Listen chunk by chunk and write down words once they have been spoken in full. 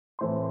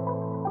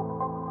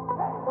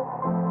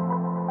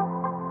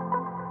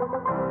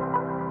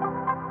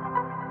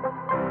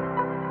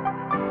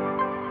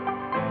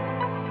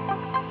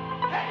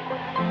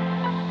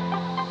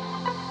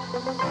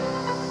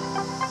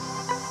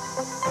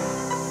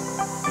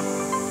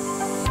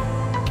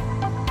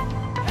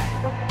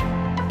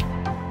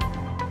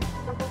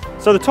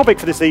So the topic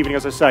for this evening,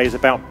 as I say, is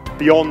about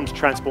beyond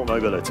transport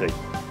mobility.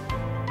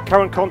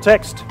 Current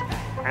context,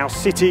 our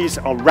cities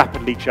are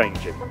rapidly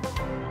changing.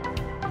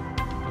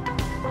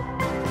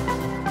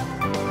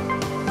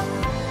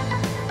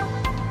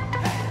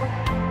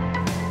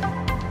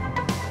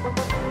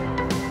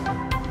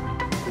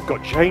 We've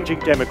got changing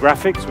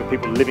demographics with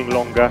people living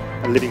longer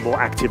and living more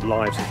active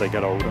lives as they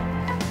get older.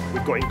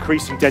 We've got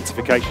increasing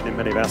densification in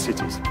many of our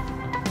cities.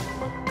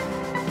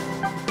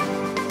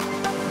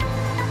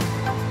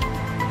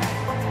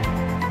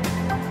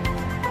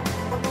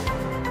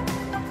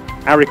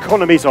 Our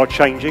economies are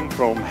changing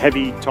from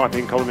heavy type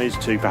economies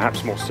to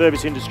perhaps more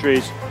service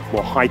industries,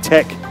 more high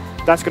tech.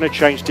 That's going to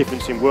change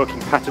difference in working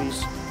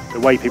patterns, the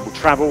way people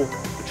travel,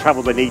 the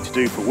travel they need to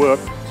do for work,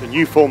 so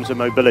new forms of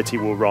mobility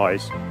will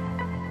rise.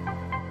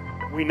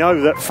 We know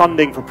that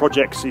funding for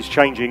projects is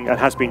changing and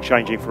has been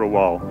changing for a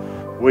while.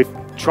 We're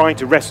trying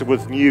to wrestle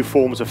with new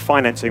forms of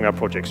financing our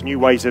projects, new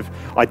ways of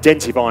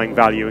identifying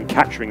value and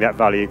capturing that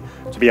value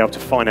to be able to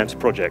finance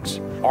projects.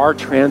 Our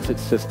transit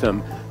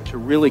system, to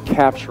really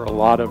capture a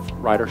lot of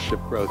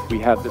ridership growth, we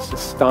have this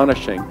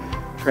astonishing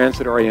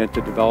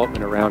transit-oriented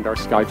development around our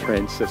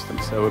SkyTrain system.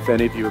 So if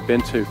any of you have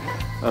been to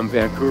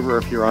Vancouver,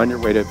 if you're on your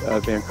way to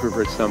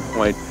Vancouver at some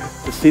point,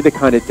 to see the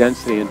kind of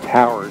density in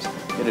towers,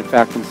 and in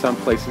fact in some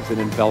places that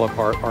envelop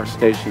our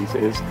stations,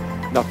 is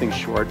nothing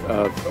short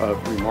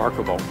of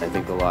remarkable. I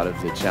think a lot of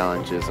the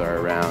challenges are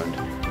around,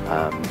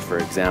 for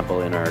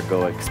example, in our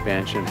Go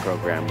Expansion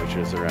program, which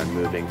is around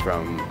moving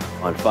from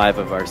on 5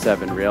 of our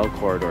 7 rail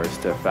corridors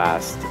to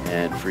fast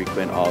and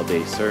frequent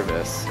all-day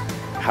service.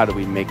 How do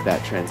we make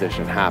that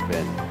transition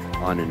happen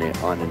on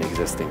an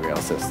existing rail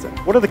system?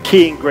 What are the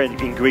key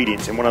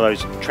ingredients in one of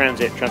those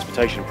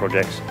transportation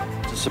projects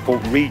to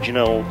support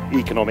regional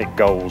economic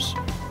goals,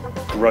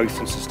 growth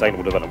and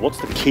sustainable development? What's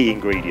the key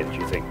ingredient, do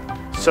you think?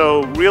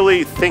 So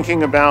really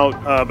thinking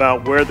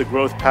about where the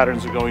growth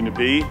patterns are going to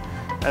be,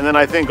 and then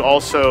I think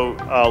also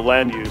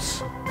land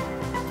use.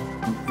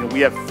 You know,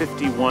 we have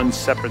 51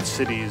 separate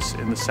cities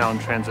in the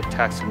Sound Transit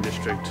Taxing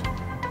District,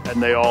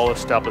 and they all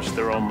establish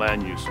their own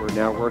land use. We're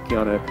now working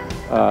on a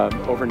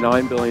over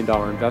 $9 billion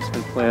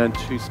investment plan,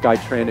 2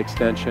 SkyTrain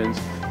extensions,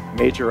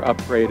 major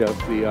upgrade of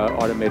the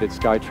automated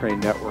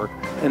SkyTrain network,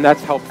 and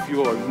that's helped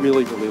fuel a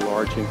really, really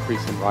large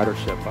increase in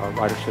ridership. Our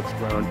ridership's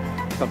grown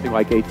something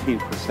like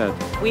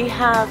 18%. We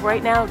have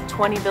right now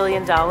 $20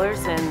 billion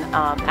in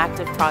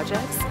active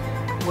projects.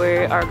 We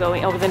are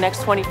going, over the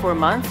next 24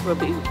 months, we'll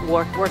be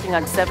working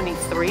on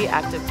 73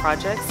 active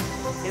projects.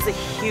 It's a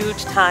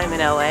huge time in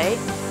LA.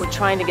 We're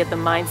trying to get the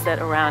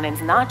mindset around, and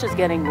it's not just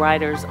getting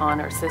riders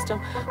on our system,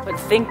 but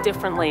think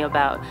differently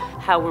about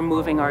how we're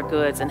moving our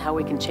goods and how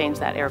we can change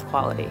that air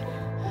quality.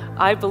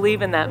 I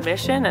believe in that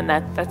mission, and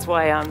that's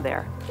why I'm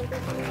there.